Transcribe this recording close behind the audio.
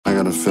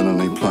got a feeling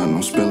they plotting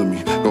on spilling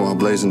me. Go out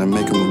blazing and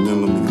make them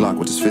remember me. Glock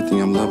with this 50,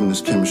 I'm loving this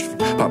chemistry.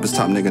 Pop his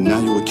top nigga, now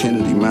you a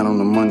Kennedy. Man on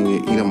the money,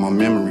 it eat up my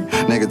memory.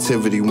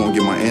 Negativity won't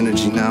get my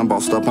energy. Now I'm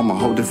bossed up, I'm a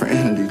whole different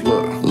entity.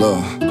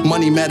 Look.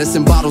 Money,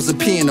 medicine, bottles of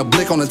pee and a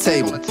blick on the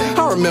table.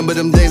 I remember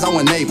them days I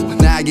wasn't able.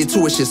 Now I get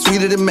to it, shit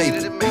sweeter than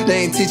maple.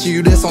 They ain't teaching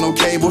you this on no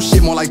cable.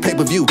 Shit more like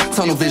pay-per-view.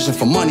 Tunnel vision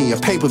for money, a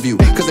pay-per-view.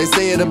 Cause they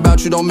say it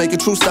about you, don't make it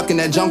true. Stuck in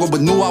that jungle,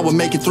 but knew I would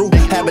make it through.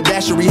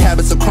 Haberdashery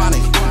habits are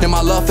chronic, and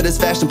my love for this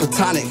fashion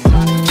platonic.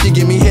 She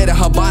give me head in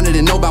her bonnet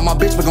and know about my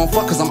bitch, but gon'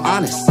 fuck cause I'm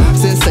honest.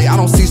 Tsensai, I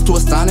don't cease to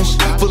astonish.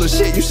 Full of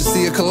shit, you should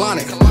see a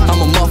colonic.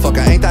 I'm a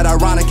motherfucker, ain't that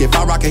ironic? If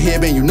I rock a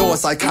headband, you know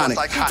it's iconic.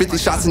 50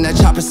 shots in that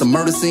chop, it's a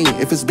murder scene.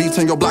 If it's beef,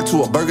 turn your block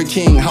to a Burger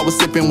King. I was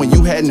sipping when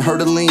you hadn't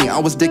heard of lean. I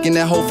was dicking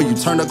that hoe for you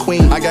turned a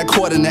queen. I got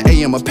caught in the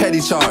AM, a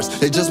petty charge.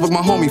 They just booked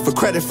my homie for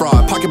credit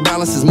fraud. Pocket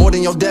balance is more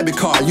than your debit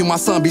card. You my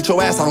son, beat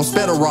your ass, I don't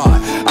sped a rod.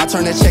 I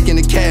turn that check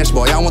into cash,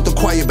 boy. I want the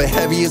quiet but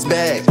heaviest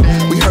bag.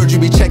 We heard you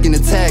be checking the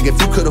tag. If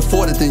you could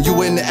afford it, then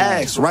you in the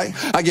axe, right?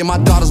 I give my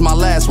daughters my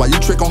last while you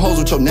trick on hoes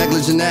with your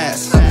negligent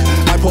ass.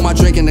 Might pour my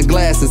drink in the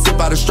glass and sip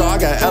out a straw, I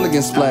got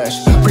elegant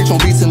splash. Preach on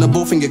beats in the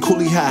booth and get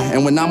coolie high.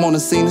 And when I'm on the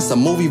scene, it's a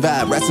movie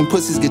vibe. Rats and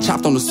pussies get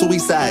chopped on the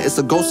suicide. It's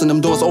a ghost in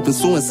them doors open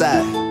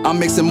suicide. I'm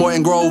mixing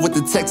Morton Grove with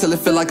the tech till it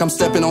feel like I'm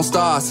stepping on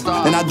stars.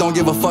 And I don't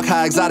give a fuck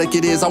how exotic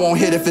it is. I won't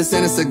hit if it's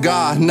in a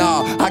cigar.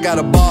 Nah, I got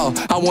a ball,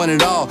 I want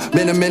it all.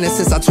 Been a minute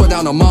since I tore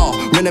down the mall.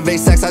 Renovate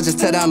sex, I just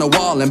tear down the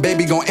wall. And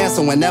baby gon'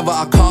 answer whenever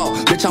I call.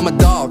 Bitch, I'm a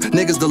dog,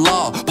 niggas the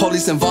law.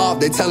 Police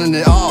involved, they telling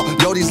it all.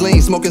 Yo, these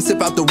lean, smoking,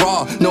 sip out the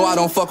raw. No, I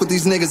don't fuck with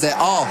these niggas at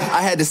all.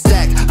 I had to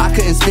stack, I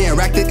couldn't spin.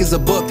 Rack thick as a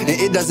book, and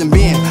it doesn't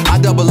bend. I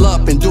double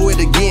up and do it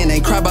again.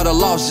 Ain't cry about a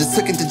loss, just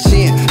took it to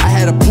chin. I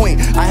had a point,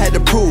 I had to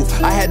prove,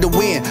 I had to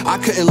win. I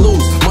couldn't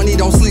lose, money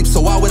don't sleep,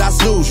 so why would I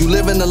snooze? You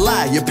live in a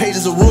lie, your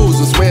pages are rules,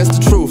 and swear it's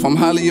the truth. I'm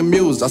highly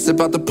amused, I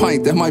sip out the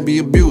pint, that might be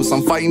abuse.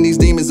 I'm fighting these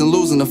demons and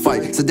losing the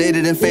fight.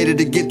 Sedated and faded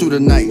to get through the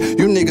night.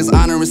 You niggas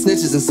honoring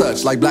snitches and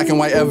such, like black and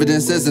white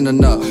evidence isn't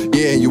enough.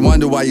 Yeah, you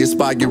wonder why your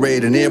spot get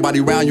raided, and everybody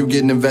around you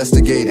getting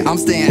investigated. I'm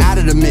staying out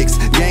of the mix,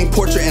 gang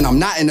portrait, and I'm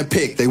not in the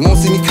pic. They won't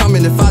see me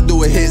coming if I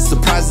do a hit.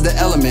 Surprise is the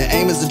element,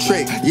 aim is the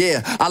trick.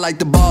 Yeah, I like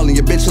the ball and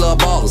your bitch love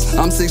ballers.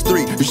 I'm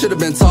 6'3", you should've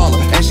been taller.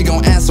 And she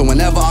gon' answer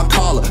whenever I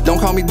call her. Don't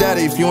call me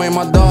daddy if you ain't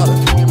my daughter.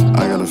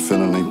 I got a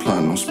feeling they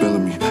plotting on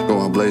spilling me.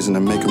 Go out blazing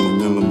and make them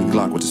remember me.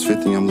 Glock with this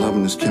 50, I'm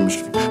loving this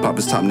chemistry. Pop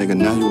his top nigga,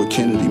 now you a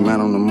Kennedy.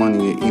 Man on the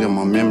money, it eat up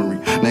my memory.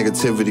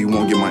 Negativity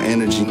won't get my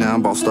energy. Now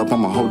I'm bossed up,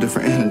 I'm a whole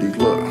different entity.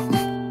 Look.